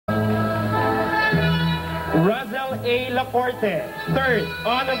Russell A. Laporte, 3rd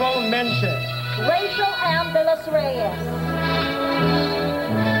honorable mention. Rachel M. De Los Reyes.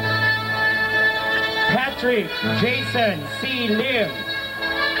 Patrick Jason C. Lim.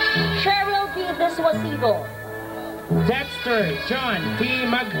 Cheryl D. Deswasigo. Dexter John T.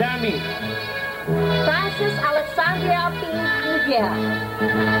 Magdami. Francis Alexandria P. Ivia.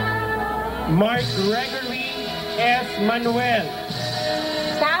 Mark Gregory S. Manuel.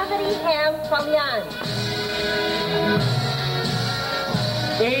 Catherine M. Famian.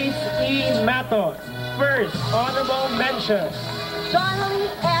 Ace E. Matos, 1st honorable mention. Johnny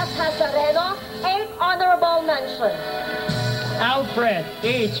S. Hazareno, 8th honorable mention. Alfred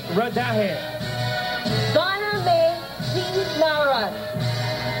H. Rodaje. Donna May V. Naran.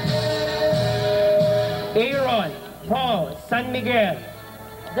 Aaron Paul San Miguel.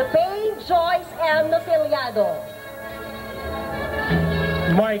 Debay Joyce M. Nociliado.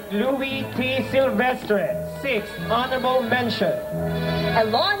 Mark Louis T. Silvestre, 6th honorable mention.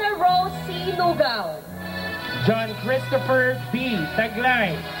 Elona Rose C. Nugao. John Christopher B.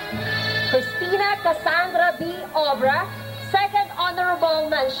 Taglay. Christina Cassandra B. Obra, 2nd honorable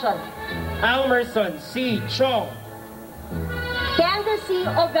mention. Almerson C. Chong. Candace C.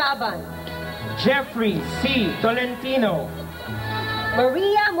 Ogaban. Jeffrey C. Tolentino.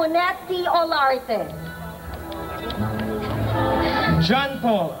 Maria Monetti Olarte. John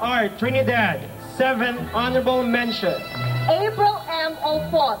Paul R. Trinidad, 7th honorable mention. April M.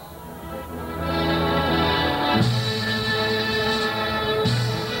 Olfot.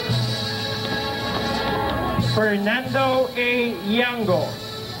 Fernando A. Yango.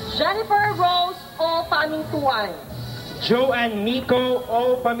 Jennifer Rose O. Pamintuan. Joanne Nico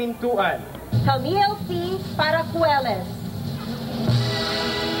O. Pamintuan. Camille P. Paracueles.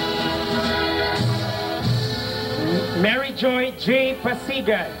 Mary Joy J.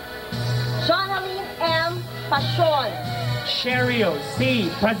 Pasigan. Jonaline M. Pasion. Cheryl C.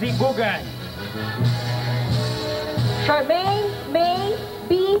 Pazigugan. Charmaine May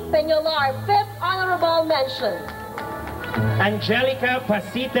B. Peñolar, 5th honorable mention. Angelica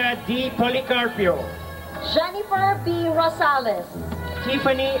Pasita D. Policarpio. Jennifer B. Rosales.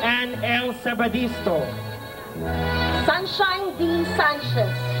 Tiffany Ann L. Sabadisto. Sunshine D.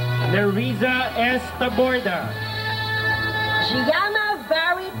 Sanchez. Nereza S. Taborda. Gianna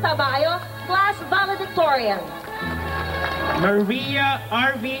Vary Tabayo, class valedictorian. Maria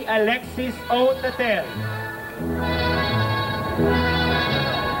R.V. Alexis O. Tatel.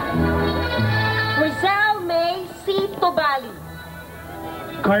 Rizal May C. Tobali.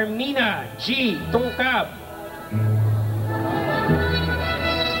 Carmina G. Tungkab.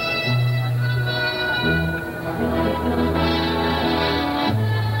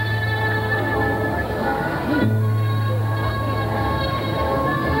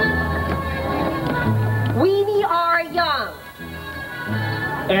 Winnie R. Young.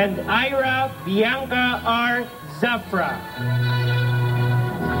 And Ira Bianca R. Zafra.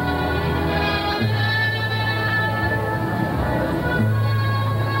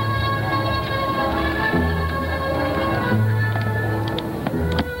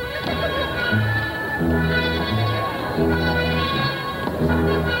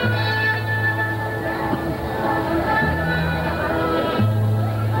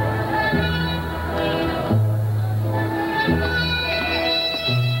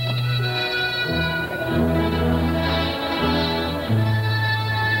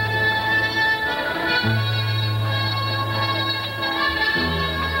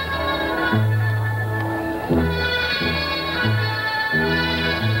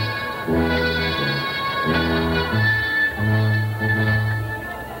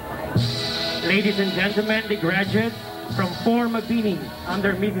 Ladies and gentlemen, the graduates from 4 Mabini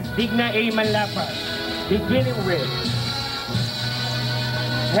under Mrs. Digna A. Malapas, beginning with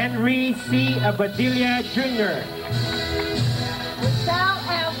Henry C. Abadilla Jr., Sal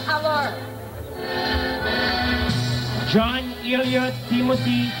F. Alor. John Elliot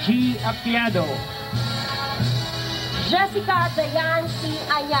Timothy G. Apiado, Jessica Dayan C.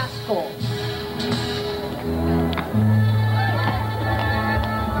 Ayasco.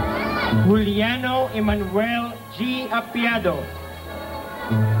 Juliano Emmanuel G. Apiado,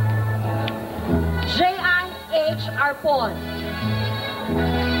 J.I. H. Arpon.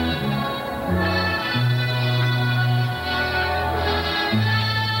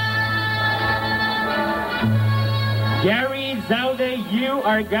 Gary Zalde U.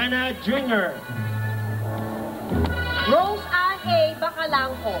 Argana Jr., Rose Ann A.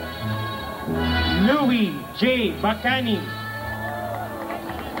 Bacalangco. Louis J. Bacani,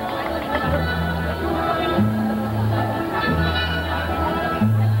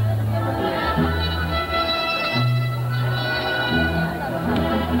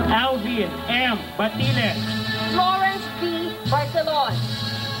 Batiles. Florence B. Barcelon.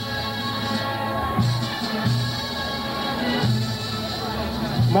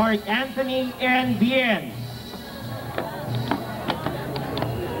 Mark Anthony N. Bien.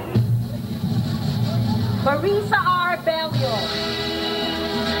 Marisa R. Belio.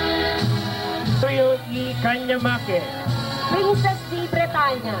 Tuyo E. Kanyamake. Princess D.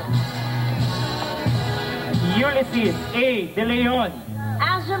 Bretaña. Ulysses A. De Leon.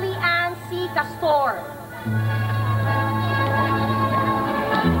 Angeli Ann C. Castor.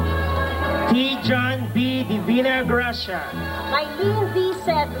 T. John B. Divina Gracia. Maylene D.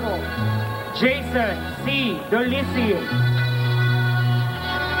 Cedro. Jason C. Dolicio.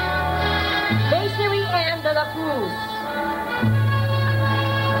 Desiree M. De la Cruz.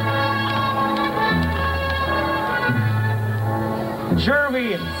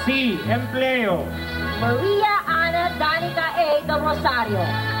 Jerwin C. Empleo. Maria Ana Danica A. Del Rosario.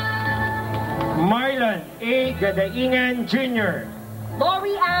 Marlon A. Gadaingan Jr.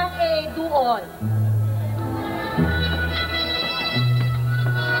 Lori Ann A. Duon.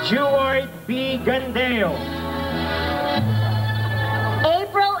 Jeward B. Gandeo.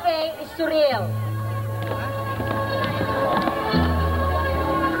 April A. Isturil.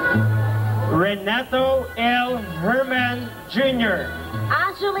 Renato L. Herman Jr.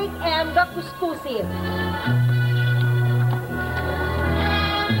 Angelique M. Gacuscusin.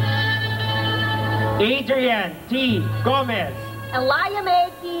 Adrian T. Gomez. Elia May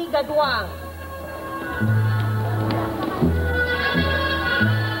T. Gaduang.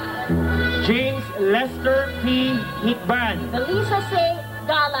 James Lester P. Hikban. Melissa C.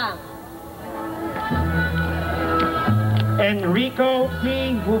 Galang. Enrico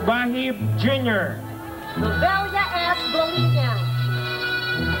P. Hubahib Jr. Novelia S. Bolivia.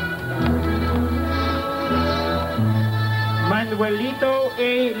 Manuelito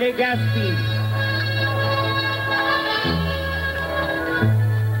A. Legazpi.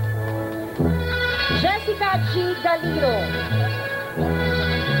 Jessica G. Galino.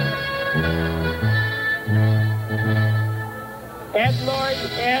 Edlord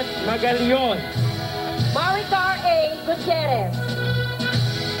S. Magalion. Maricar A. Gutierrez.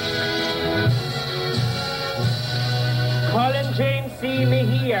 Colin James C.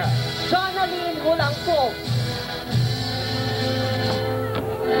 Mejia. Jonalyn Hulangpong.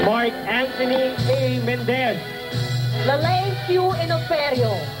 Mark Anthony A. Mendez. Lalaine Q.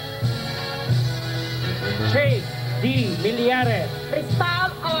 Inoferio. Chase D. Miliares.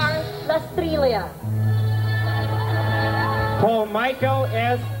 Cristal R. Lastrilia. Paul Michael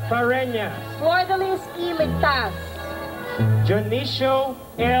S. Pareñas. Flordelis E. Migtas. Jonicio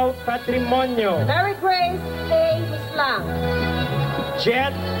L. Patrimonio. Mary Grace A. Islam.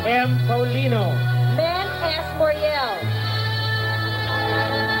 Jet M. Paulino. Men S. Moriel.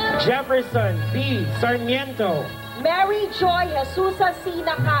 Jefferson B. Sarmiento. Mary Joy Jesusa C.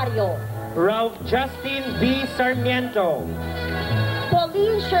 Nacario. Ralph Justin B. Sarmiento.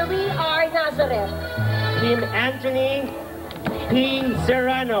 Pauline Cherie R. Nazareth. Kim Anthony P.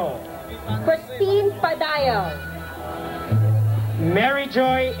 Serrano. Christine Padayal. Mary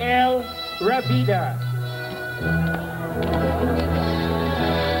Joy L. Rabida.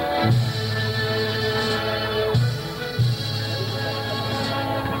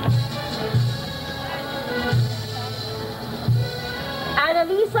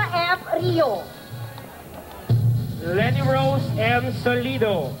 Annalisa F. Rio. Lenny Rose M.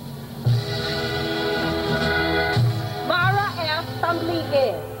 Solido. Mara F.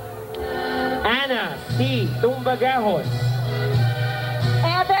 Tamblique. Ana C. Tumbagahos.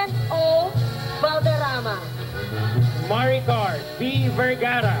 Eden O. Valderrama. Maricar B.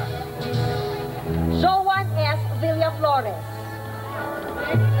 Vergara. Joan S. Villaflores.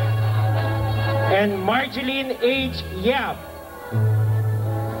 And Marjeline H. Yap.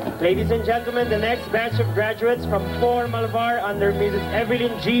 Ladies and gentlemen, the next batch of graduates from 4 Malvar under Mrs.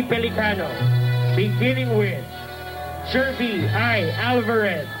 Evelyn G. Pelicano, beginning with Sherby I.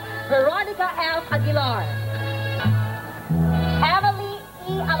 Alvarez, Veronica F. Aguilar. Emily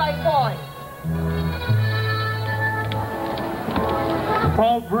E. Alarcon.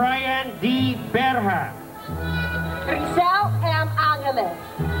 Paul Brian D. Berha, Grisel M. Angeles.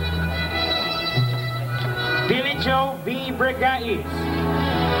 Billy Joe V. Bregais,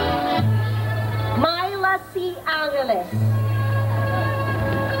 Myla C. Angeles.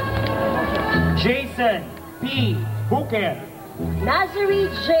 Jason P. Booker, Nazari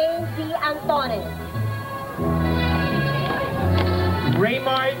Jane D. Antones.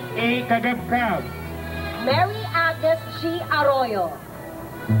 Raymond A. Kagabkab, Mary Agnes G. Arroyo.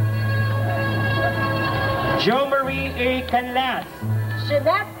 Jo Marie A. Canlas,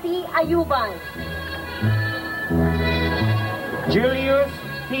 Jeanette P. Ayuban. Julius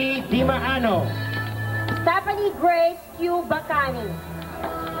T. Dimaano. Stephanie Grace Q. Bacani.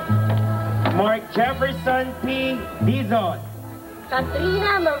 Mark Jefferson P. Dizon.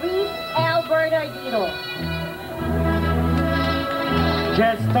 Katrina Marie L. Bernardino.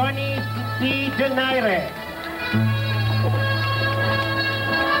 Jestoni T. Donaire.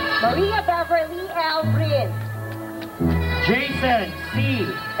 Maria Beverly L. Brin. Jason C.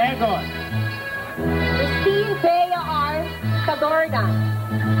 Egon. Christine Bea R. Cadorna.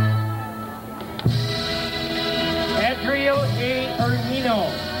 Edriel A. Ermino.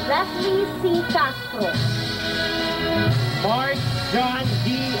 Leslie C. Castro. Mark John D.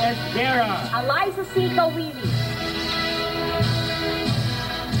 Esdera. Eliza C. Kawili.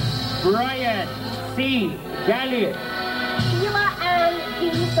 Brian C. Galit. Sheila Ann D.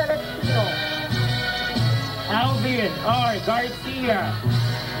 Celestino. Alvin R. Garcia.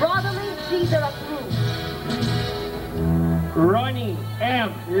 Roderick G. De La Cruz. Ronnie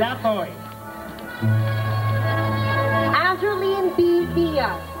M. Latoy. Angeline B.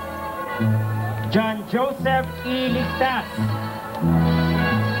 Diaz. John Joseph E. Ligtas.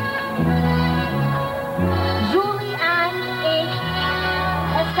 Julie Ann H.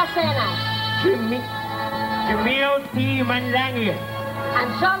 Escasenas. Jamil T. Manlangit.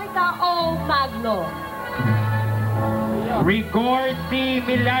 Angelica O. Magno. Rigor T.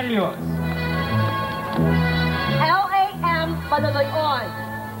 Milalios. L.A.M. Maloloyon.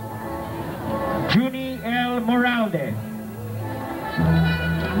 Junie L. Moralde.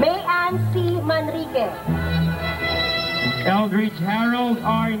 Mayan C. Manrique. Eldridge Harold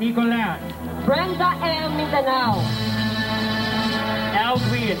R. Nicolas. Brenda M. Mindanao.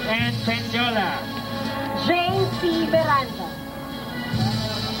 Alvin N. Penjola. Jane C. Veranda.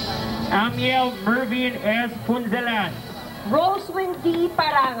 Amiel Mervin S. Punzalan. Rosewin D.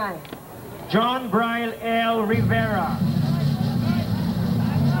 Parangan. John Bryle L. Rivera.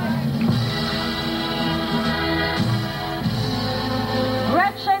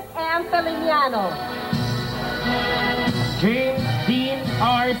 Gretchen M. Peliniano. James Dean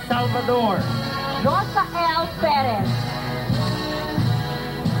R. Salvador. Rosa L. Perez.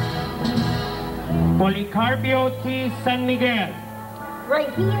 Policarpio T. San Miguel.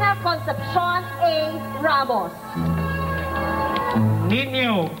 Regina Concepcion A. Ramos.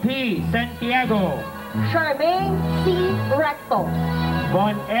 Nino P. Santiago. Charmaine C. Recto.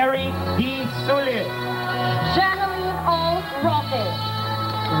 Bon Eric D. Sulit. Janeline O. Roque.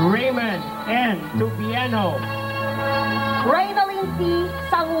 Raymond N. Tubiano. Raynaline P.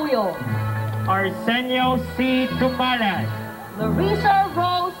 Sanguyo. Arsenio C. Tumalan. Larissa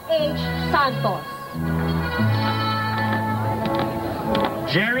Rose H. Santos.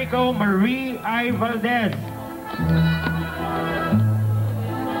 Jericho Marie I. Valdez.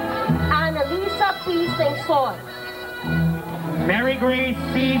 Annalisa P. Sengson. Mary Grace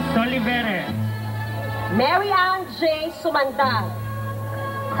C. Soliveres. Mary Ann J. Sumandal.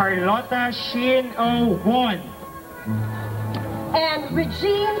 Carlota Shin O. Won. And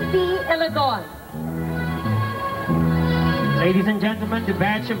Regine P. Eladon. Ladies and gentlemen, the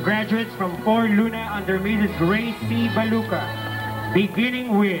batch of graduates from 4 Luna under Mrs. Grace C. Baluca,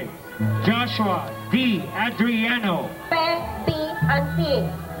 beginning with Joshua D. Adriano, P. P. Anting.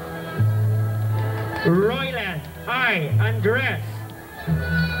 Royland I. Andres,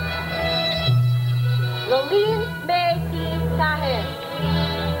 Lolene May T. Tahes.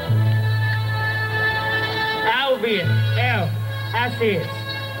 Alvin F. Assis,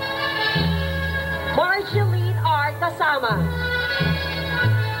 Marceline R. Kasama.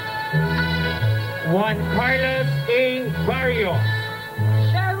 Juan Carlos A. Barrios,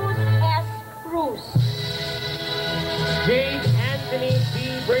 Sherus S. Cruz. J. Anthony B.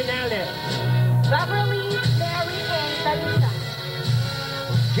 Bernales, Beverly Mary A. Dalisa.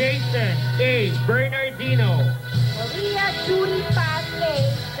 Jason A. Bernardino, Maria Judy